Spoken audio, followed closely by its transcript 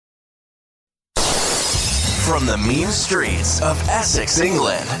From the mean streets of Essex,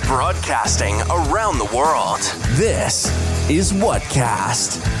 England, broadcasting around the world, this is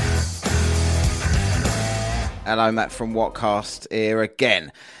Whatcast. Hello, Matt from Whatcast here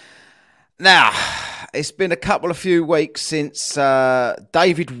again. Now, it's been a few weeks since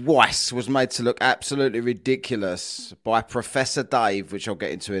David Weiss was made to look absolutely ridiculous by Professor Dave, which I'll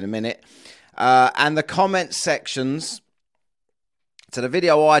get into in a minute. And the comment sections to the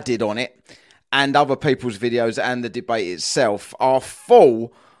video I did on it, and other people's videos and the debate itself, are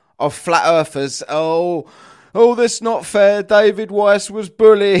full of flat earthers. Oh, that's not fair. David Weiss was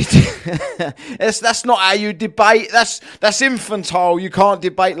bullied. That's not how you debate. That's infantile. You can't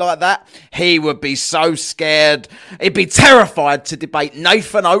debate like that. He would be so scared. He'd be terrified to debate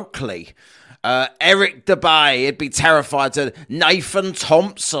Nathan Oakley. Eric DeBay. He'd be terrified to Nathan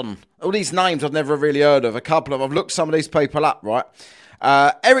Thompson. All these names I've never really heard of. I've looked some of these people up, right?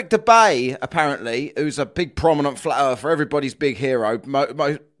 Eric DeBay, apparently, who's a big prominent flat earther, everybody's big hero,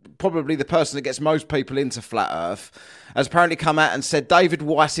 probably the person that gets most people into flat earth, has apparently come out and said David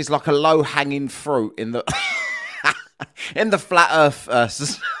Weiss is like a low-hanging fruit in the in the flat earth,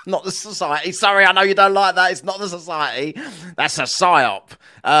 not the society. Sorry, I know you don't like that. It's not the society. That's a psyop.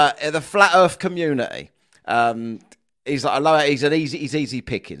 The flat earth community. He's easy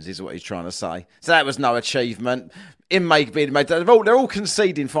pickings, is what he's trying to say. So that was no achievement. They're all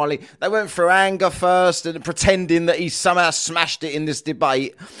conceding finally. They went through anger first and pretending that he somehow smashed it in this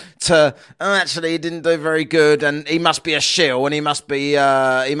debate to actually he didn't do very good and he must be a shill and he must be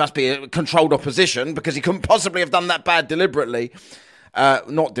a controlled opposition because he couldn't possibly have done that bad deliberately.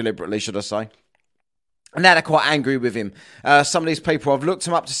 Not deliberately, should I say. And now they're quite angry with him. Some of these people, I've looked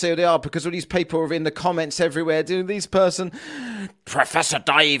them up to see who they are because all these people are in the comments everywhere. Doing this person, Professor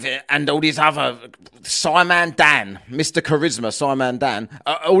Dave, and all these other, Simon Dan, Mr. Charisma, Simon Dan.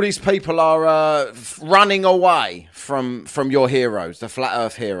 All these people are running away from your heroes, the flat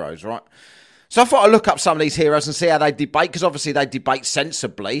earth heroes, right? So I thought I'd look up some of these heroes and see how they debate, because obviously they debate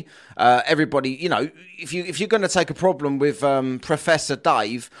sensibly. Everybody, if you're going to take a problem with Professor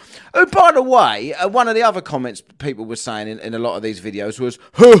Dave, who, by the way, one of the other comments people were saying in a lot of these videos was,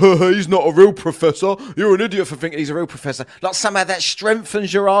 he's not a real professor. You're an idiot for thinking he's a real professor. Like somehow that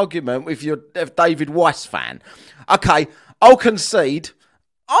strengthens your argument if you're a David Weiss fan. Okay, I'll concede.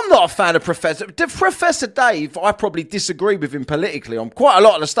 I'm not a fan of Professor Dave. I probably disagree with him politically on quite a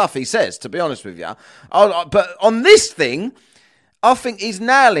lot of the stuff he says, to be honest with you. But on this thing, I think he's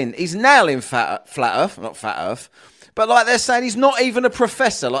nailing flat earth, not fat earth. But like they're saying, he's not even a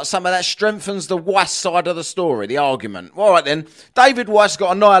professor. Like some of that strengthens the Weiss side of the story, the argument. All right then, David Weiss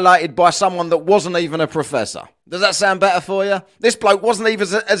got annihilated by someone that wasn't even a professor. Does that sound better for you? This bloke wasn't even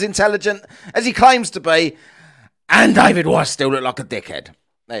as intelligent as he claims to be, and David Weiss still looked like a dickhead.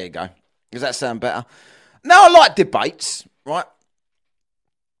 There you go. Does that sound better? Now, I like debates, right?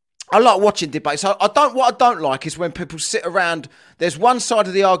 I like watching debates. What I don't like is when people sit around. There's one side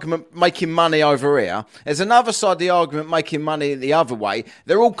of the argument making money over here. There's another side of the argument making money the other way.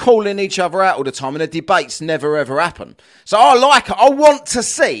 They're all calling each other out all the time, and the debates never ever happen. So I like it. I want to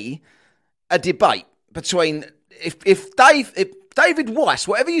see a debate between if David Weiss,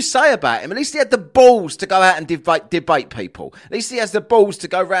 whatever you say about him, at least he had the balls to go out and debate people. At least he has the balls to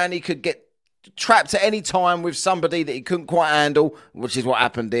go round. He could get trapped at any time with somebody that he couldn't quite handle, which is what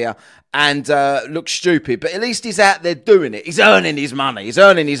happened here, and look stupid. But at least he's out there doing it. He's earning his money. He's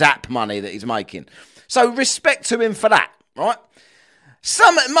earning his app money that he's making. So respect to him for that, right?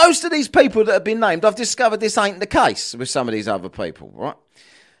 Most of these people that have been named, I've discovered this ain't the case with some of these other people, right?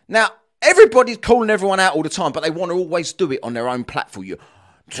 Now, everybody's calling everyone out all the time, but they want to always do it on their own platform.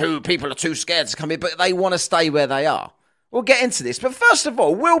 People are too scared to come in, but they want to stay where they are. We'll get into this. But first of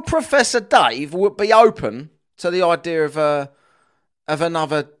all, will Professor Dave be open to the idea of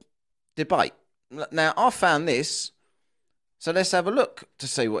another debate? Now, I found this, so let's have a look to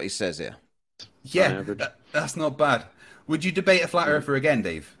see what he says here. Yeah, that's not bad. Would you debate a flat earther again,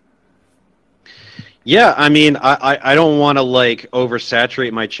 Dave? Yeah, I mean, I don't want to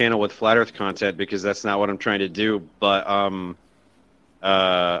oversaturate my channel with flat Earth content because that's not what I'm trying to do. But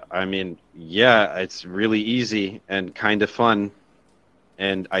I mean, yeah, it's really easy and kind of fun,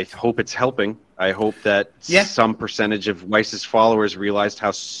 and I hope it's helping. I hope that some percentage of Weiss's followers realized how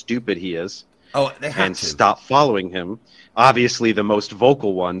stupid he is. Oh, they have and to stop following him. Obviously, the most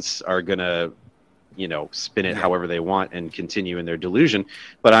vocal ones are gonna spin it however they want and continue in their delusion.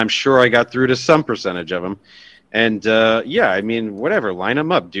 But I'm sure I got through to some percentage of them. And I mean, whatever, line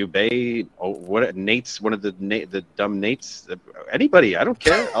them up. Dubay, Nate's one of the dumb Nates. Anybody, I don't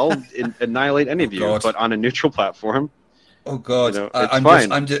care. I'll annihilate any of you, but on a neutral platform. Oh God, You know, it's I'm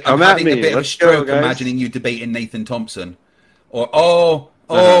fine. I'm Come at having a me. bit of a Let's go, stroke guys. imagining you debating Nathan Thompson, or All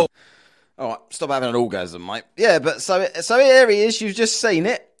right, stop having an orgasm, mate. Yeah, but so here he is. You've just seen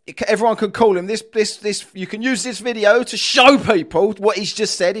it. Everyone can call him this. You can use this video to show people what he's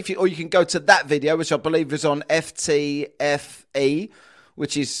just said. Or you can go to that video, which I believe is on FTFE,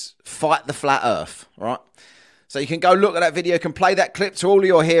 which is Fight the Flat Earth, right? So you can go look at that video, you can play that clip to all of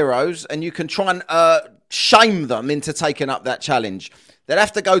your heroes, and you can try and shame them into taking up that challenge. They'd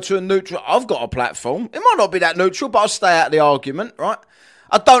have to go to a neutral. I've got a platform. It might not be that neutral, but I'll stay out of the argument, right?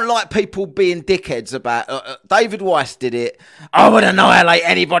 I don't like people being dickheads about David Weiss did it. I would annihilate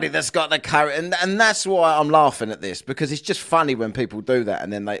anybody that's got the courage. And that's why I'm laughing at this, because it's just funny when people do that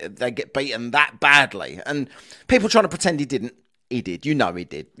and then they get beaten that badly. And people trying to pretend he didn't. He did. You know he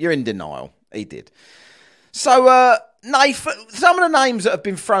did. You're in denial. He did. So, Nathan, some of the names that have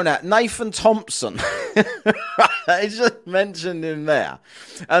been thrown out, Nathan Thompson, it's just mentioned in there.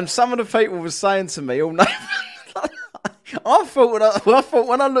 And some of the people were saying to me, oh, Nathan... I thought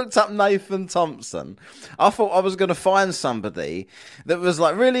when I looked up Nathan Thompson, I thought I was going to find somebody that was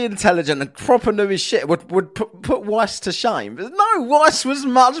like really intelligent and proper knew his shit, would put Weiss to shame. But no, Weiss was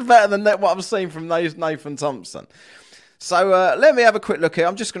much better than what I've seen from Nathan Thompson. So let me have a quick look here.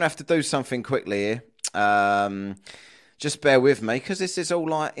 I'm just going to have to do something quickly here. Just bear with me, because this is all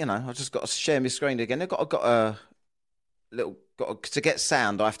like, I've just got to share my screen again. I've got a little, to get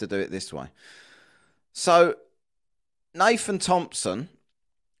sound, I have to do it this way. So, Nathan Thompson,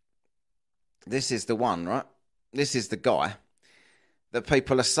 this is the one, right? This is the guy that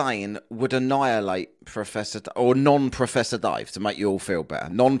people are saying would annihilate Professor or non-Professor Dave, to make you all feel better.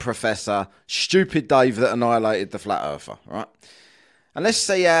 Non-Professor, stupid Dave that annihilated the Flat Earther, right? And let's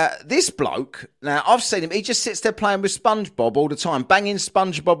see, this bloke, now I've seen him, he just sits there playing with SpongeBob all the time, banging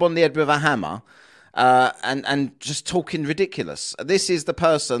SpongeBob on the head with a hammer. And just talking ridiculous. This is the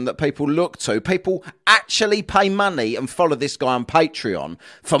person that people look to. People actually pay money and follow this guy on Patreon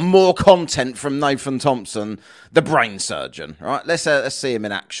for more content from Nathan Thompson, the brain surgeon. Right? Let's see him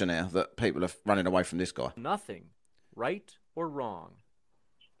in action here. That people are running away from this guy. Nothing, right or wrong?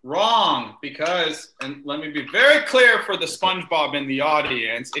 Wrong, because, and let me be very clear for the SpongeBob in the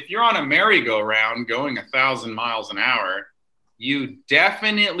audience, if you're on a merry-go-round going 1,000 miles an hour, you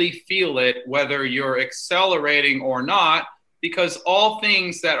definitely feel it whether you're accelerating or not, because all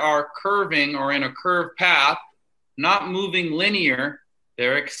things that are curving or in a curved path, not moving linear,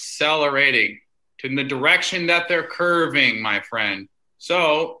 they're accelerating to the direction that they're curving, my friend.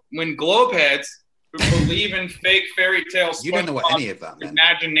 So when globeheads who believe in fake fairy tales, you don't know what any of that meant.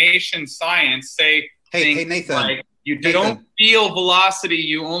 Imagination science say hey Nathan, like you don't feel velocity,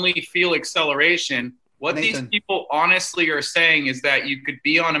 you only feel acceleration. What Nathan, these people honestly are saying is that you could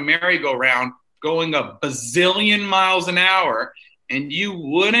be on a merry-go-round going a bazillion miles an hour and you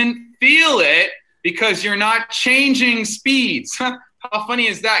wouldn't feel it because you're not changing speeds. How funny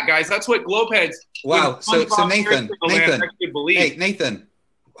is that, guys? That's what globeheads. Wow. So Nathan, hey, Nathan,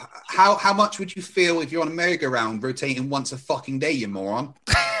 how much would you feel if you're on a merry-go-round rotating once a fucking day, you moron?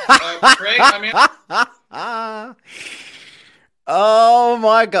 Craig, I mean... Oh,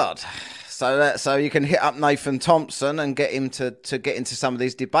 my God. So you can hit up Nathan Thompson and get him to get into some of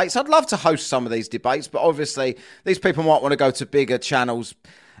these debates. I'd love to host some of these debates, but obviously these people might want to go to bigger channels.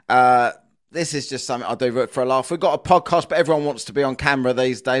 This is just something I do for a laugh. We've got a podcast, but everyone wants to be on camera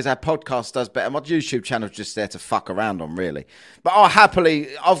these days. Our podcast does better. My YouTube channel's just there to fuck around on, really. But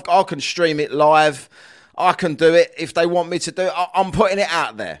I can stream it live. I can do it if they want me to do it. I'm putting it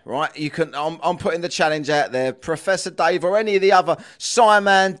out there, right? I'm putting the challenge out there. Professor Dave or any of the other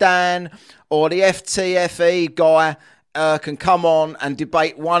Simon Dan or the FTFE guy can come on and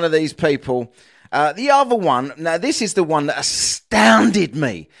debate one of these people. The other one, now this is the one that astounded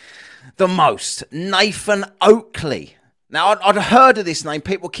me the most. Nathan Oakley. Now, I'd heard of this name.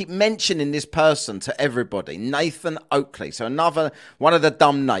 People keep mentioning this person to everybody. Nathan Oakley. So another one of the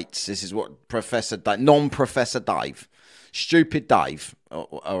dumb Nates. This is what Professor Dave, non-Professor Dave, Stupid Dave,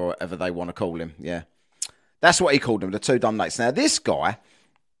 or whatever they want to call him. Yeah. That's what he called him, the two dumb Nates. Now, this guy,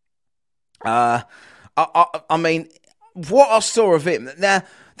 I mean, what I saw of him. Now,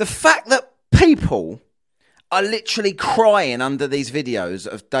 the fact that people are literally crying under these videos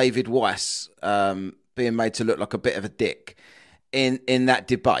of David Weiss, being made to look like a bit of a dick in that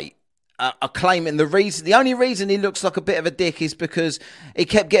debate, are claiming the only reason he looks like a bit of a dick is because he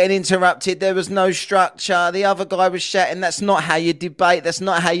kept getting interrupted. There was no structure. The other guy was shouting, that's not how you debate. That's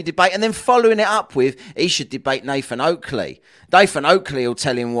not how you debate. And then following it up with, he should debate Nathan Oakley. Nathan Oakley will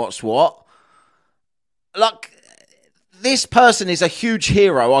tell him what's what. Like, this person is a huge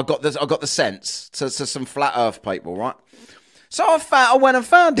hero. I got the sense to some flat earth people, right? So I went and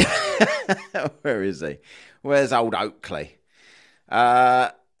found him. Where is he? Where's old Oakley?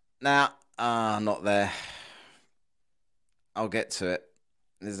 Not there. I'll get to it.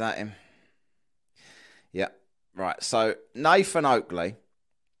 Is that him? Yeah. Right. So Nathan Oakley,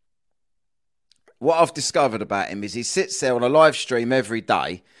 what I've discovered about him is he sits there on a live stream every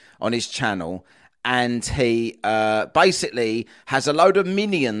day on his channel, and he basically has a load of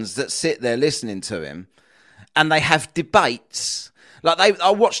minions that sit there listening to him, and they have debates. Like I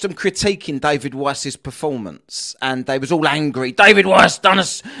watched them critiquing David Weiss's performance, and they was all angry. David Weiss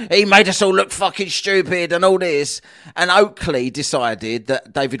he made us all look fucking stupid and all this. And Oakley decided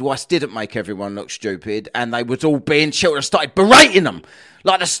that David Weiss didn't make everyone look stupid, and they was all being children and started berating them.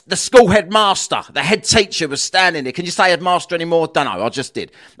 Like the school headmaster, the head teacher was standing there. Can you say headmaster anymore? Don't know, I just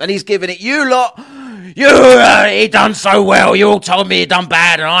did. And he's giving it, you lot, he done so well. You all told me he done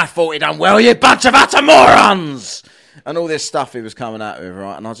bad, and I thought he done well. You bunch of utter morons! And all this stuff he was coming out with,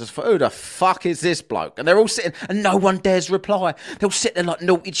 right? And I just thought, who the fuck is this bloke? And they're all sitting, and no one dares reply. They'll sit there like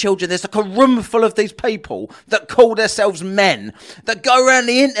naughty children. There's like a room full of these people that call themselves men, that go around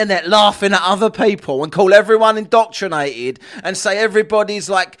the internet laughing at other people and call everyone indoctrinated and say everybody's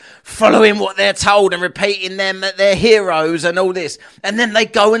like following what they're told and repeating them that they're heroes and all this. And then they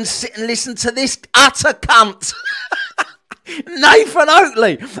go and sit and listen to this utter cunt. Nathan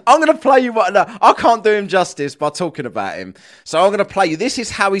Oakley. I'm going to play you what I can't do him justice by talking about him. So I'm going to play you. This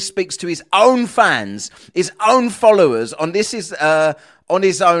is how he speaks to his own fans, his own followers. On his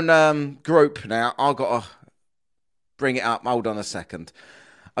own group. Now I've got to bring it up. Hold on a second.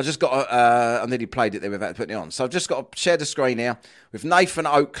 I just got to, I nearly played it there without putting it on. So I've just got to share the screen here with Nathan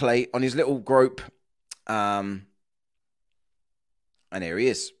Oakley on his little group. And here he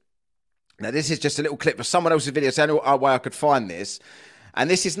is. Now, this is just a little clip of someone else's video, so no way I could find this. And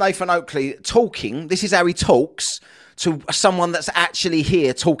this is Nathan Oakley talking. This is how he talks to someone that's actually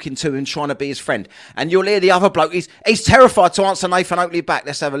here talking to him, trying to be his friend. And you'll hear the other bloke. He's terrified to answer Nathan Oakley back.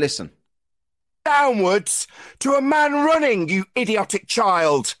 Let's have a listen. Downwards to a man running, you idiotic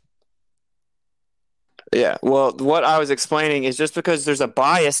child. Yeah, well, what I was explaining is just because there's a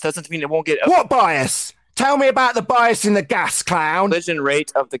bias doesn't mean it won't get... What bias? Tell me about the bias in the gas, clown. Collision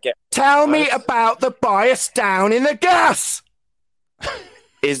rate of the gas. Tell me about the bias down in the gas.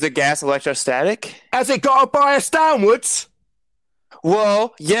 Is the gas electrostatic? Has it got a bias downwards?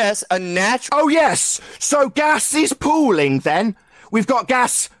 Well, yes, a natural... Oh, yes. So gas is pooling, then. We've got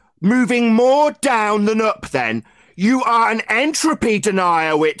gas moving more down than up, then. You are an entropy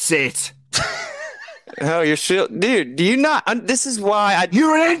denier, Whitsit. Oh, you're dude, do you not... this is why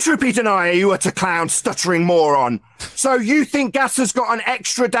You're an entropy denier, you utter clown, stuttering moron. So you think gas has got an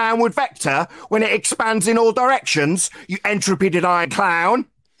extra downward vector when it expands in all directions, you entropy denying clown?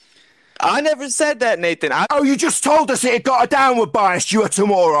 I never said that, Nathan. Oh, you just told us it had got a downward bias, you utter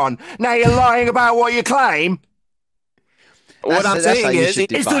moron. Now you're lying about what you claim? What I'm saying is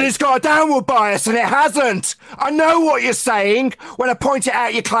that it's got a downward bias and it hasn't. I know what you're saying. When I point it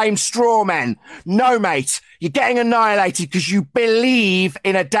out, you claim straw men. No, mate, you're getting annihilated because you believe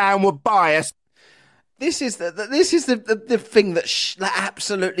in a downward bias. This is the thing that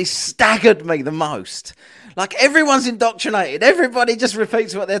absolutely staggered me the most. Like, everyone's indoctrinated. Everybody just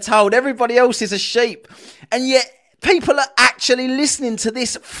repeats what they're told. Everybody else is a sheep. And yet people are actually listening to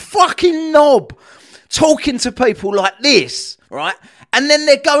this fucking knob talking to people like this, right? And then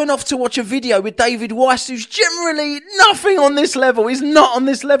they're going off to watch a video with David Weiss, who's generally nothing on this level. He's not on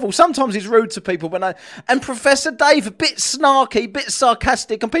this level. Sometimes he's rude to people, and Professor Dave, a bit snarky, a bit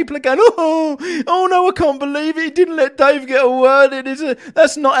sarcastic, and people are going, oh no, I can't believe it. He didn't let Dave get a word in.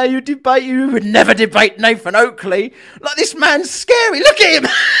 That's not how you debate. You would never debate Nathan Oakley. Like, this man's scary. Look at him.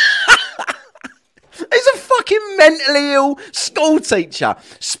 He's a fucking mentally ill school teacher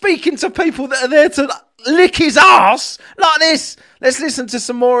speaking to people that are there to lick his ass like this. Let's listen to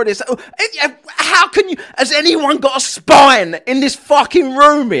some more of this. How can you... Has anyone got a spine in this fucking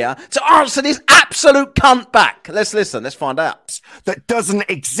room here to answer this absolute cunt back? Let's listen. Let's find out. That doesn't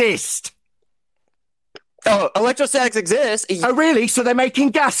exist. Oh, electrostatics exist. Oh, really? So they're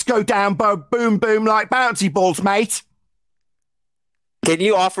making gas go down boom, boom like bouncy balls, mate? Can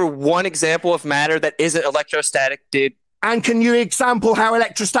you offer one example of matter that isn't electrostatic, dude? And can you example how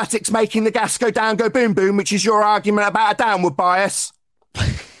electrostatic's making the gas go down, go boom, boom, which is your argument about a downward bias?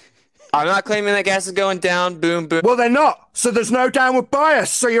 I'm not claiming that gas is going down, boom, boom. Well, they're not. So there's no downward bias.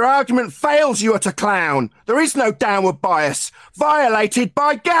 So your argument fails, you utter clown. There is no downward bias. Violated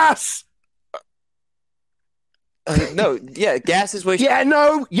by gas. No, yeah, gas is... Yeah,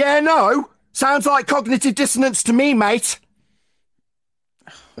 no. Sounds like cognitive dissonance to me, mate.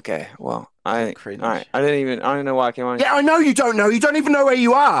 Okay, well, All right. I don't know why I came on. Yeah, I know you don't know. You don't even know where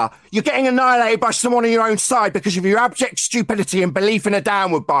you are. You're getting annihilated by someone on your own side because of your abject stupidity and belief in a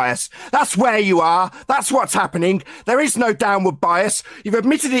downward bias. That's where you are. That's what's happening. There is no downward bias. You've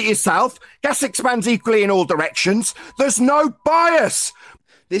admitted it yourself. Gas expands equally in all directions. There's no bias.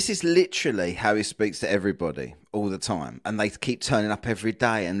 This is literally how he speaks to everybody all the time. And they keep turning up every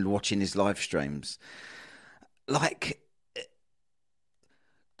day and watching his live streams. Like,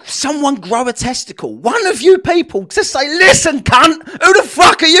 someone grow a testicle. One of you people to say, listen, cunt, who the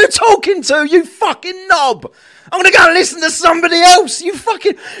fuck are you talking to, you fucking knob? I'm going to go and listen to somebody else, you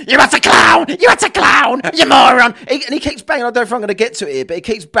had a clown, you moron. And he keeps banging, I don't know if I'm going to get to it here, but he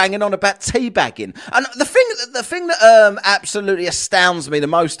keeps banging on about teabagging. And the thing that absolutely astounds me the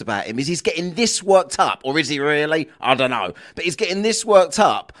most about him is he's getting this worked up, or is he really? I don't know. But he's getting this worked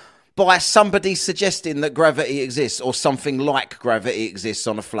up by somebody suggesting that gravity exists or something like gravity exists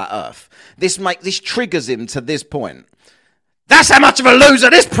on a flat Earth. This triggers him to this point. That's how much of a loser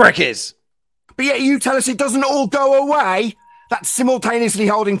this prick is. But yet you tell us it doesn't all go away. That's simultaneously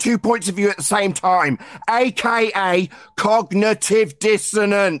holding 2 points of view at the same time, aka cognitive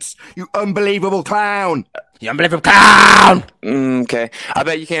dissonance. You unbelievable clown. You unbelievable clown. Okay. I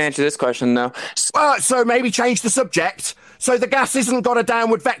bet you can't answer this question, though. So maybe change the subject. So the gas isn't got a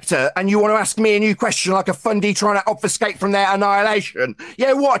downward vector, and you want to ask me a new question like a fundy trying to obfuscate from their annihilation?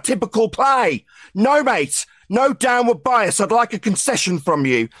 Yeah, what a typical play. No, mate. No downward bias. I'd like a concession from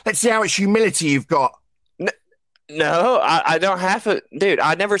you. Let's see how much humility you've got. No, I don't have it. Dude,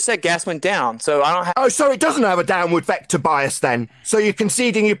 I never said gas went down, so I don't have... Oh, so it doesn't have a downward vector bias then? So you're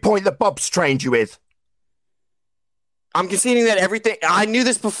conceding your point that Bob's trained you with? I'm conceding that everything... I knew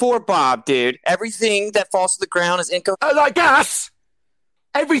this before, Bob, dude. Everything that falls to the ground is incoherent. Like gas?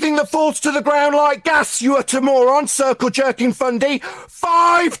 Everything that falls to the ground like gas, you utter moron, circle-jerking fundy.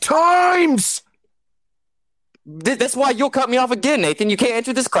 5 times! That's why you'll cut me off again, Nathan. You can't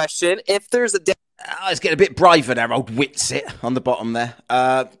answer this question. If there's a... It's getting a bit braver there, old Witsit, on the bottom there.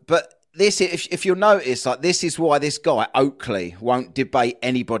 But this, if you'll notice, like, this is why this guy, Oakley, won't debate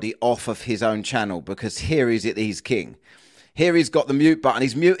anybody off of his own channel, because here he's king. Here he's got the mute button.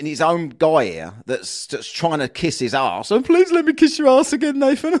 He's muting his own guy here that's trying to kiss his ass. Oh, please let me kiss your ass again,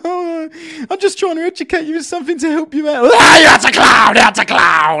 Nathan. Oh, I'm just trying to educate you with something to help you out. You're a clown! You're a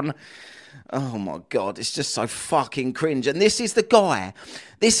clown! Oh my God, it's just so fucking cringe. And this is the guy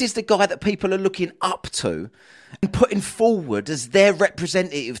that people are looking up to and putting forward as their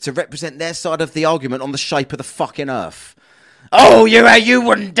representative to represent their side of the argument on the shape of the fucking Earth. Oh, you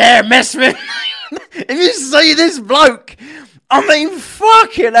wouldn't dare mess with me. If you see this bloke, I mean,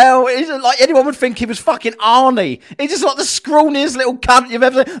 fucking hell, it's like anyone would think he was fucking Arnie. He's just like the scrawniest little cunt you've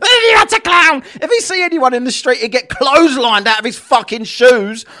ever seen. That's a clown. If he see anyone in the street, he'd get clotheslined out of his fucking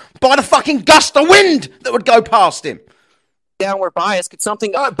shoes by the fucking gust of wind that would go past him. Downward bias, could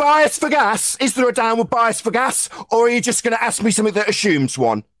something... bias for gas? Is there a downward bias for gas? Or are you just going to ask me something that assumes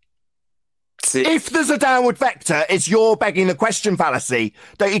one? See. If there's a downward vector, it's your begging the question fallacy.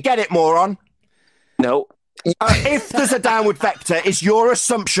 Don't you get it, moron? No. If there's a downward vector, it's your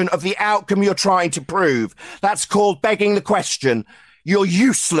assumption of the outcome you're trying to prove. That's called begging the question. You're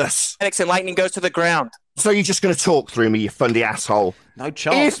useless. And lightning goes to the ground. So you're just going to talk through me, you fundy asshole. No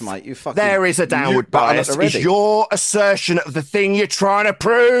chance, if mate. You fucking... there is a downward bias. It's your assertion of the thing you're trying to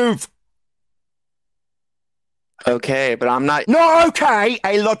prove. Okay, but I'm not... Not okay,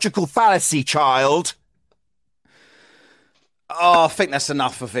 a logical fallacy, child. Oh, I think that's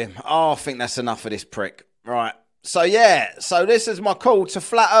enough of him. I think that's enough of this prick. Right. So, yeah. So this is my call to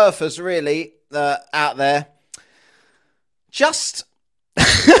flat earthers, really, out there. Just...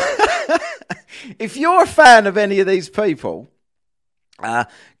 if you're a fan of any of these people,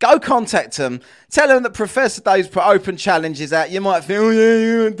 go contact them. Tell them that Professor Dave's put open challenges out. You might think, oh yeah,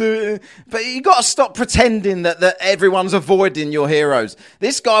 you won't do it. But you got to stop pretending that everyone's avoiding your heroes.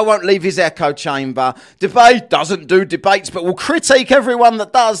 This guy won't leave his echo chamber. Debate doesn't do debates, but will critique everyone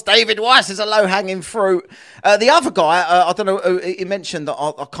that does. David Weiss is a low-hanging fruit. The other guy, I don't know, he mentioned that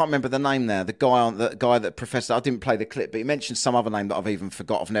I can't remember the name there. The guy that Professor, I didn't play the clip, but he mentioned some other name that I've even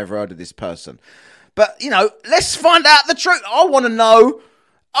forgot. I've never heard of this person. But, you know, let's find out the truth. I want to know.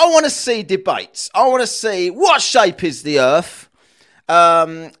 I want to see debates. I want to see what shape is the Earth.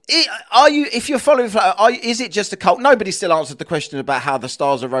 If you're following, is it just a cult? Nobody still answered the question about how the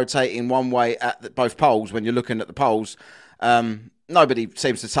stars are rotating one way at both poles when you're looking at the poles. Nobody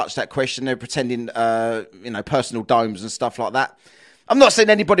seems to touch that question. They're pretending, personal domes and stuff like that. I'm not seeing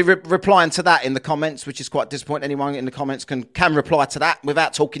anybody replying to that in the comments, which is quite disappointing. Anyone in the comments can reply to that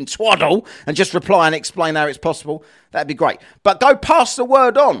without talking twaddle and just reply and explain how it's possible. That'd be great. But go pass the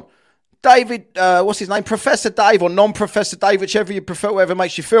word on. David, what's his name? Professor Dave or non-Professor Dave, whichever you prefer, whatever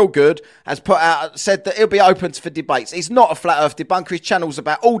makes you feel good, has said that he'll be open for debates. He's not a flat Earth debunker. His channel's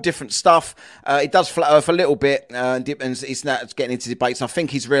about all different stuff. He does flat Earth a little bit, and he's now getting into debates. I think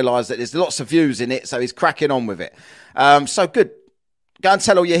he's realised that there's lots of views in it, so he's cracking on with it. So good. Go and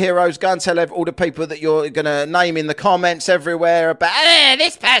tell all your heroes. Go and tell all the people that you're going to name in the comments everywhere about,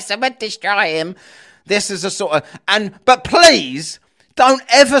 this person would destroy him. This is a sort of... But please... don't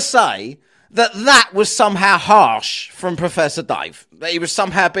ever say that was somehow harsh from Professor Dave. That he was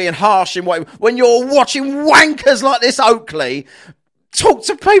somehow being harsh in what... When you're watching wankers like this, Oakley, talk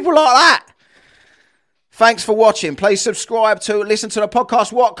to people like that. Thanks for watching. Please subscribe to listen to the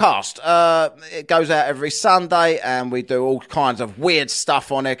podcast Whatcast. It goes out every Sunday, and we do all kinds of weird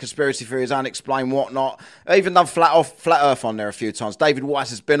stuff on there. Conspiracy theories, unexplained, whatnot. I've even done Flat Earth on there a few times. David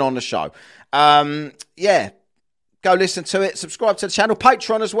Weiss has been on the show. Yeah. Go listen to it. Subscribe to the channel.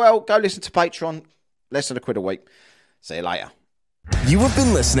 Patreon as well. Go listen to Patreon. Less than £1 a week. See you later. You have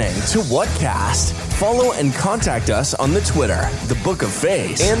been listening to Whatcast. Follow and contact us on the Twitter, the Book of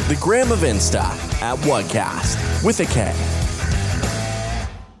Face, and the Gram of Insta at Whatcast with a K.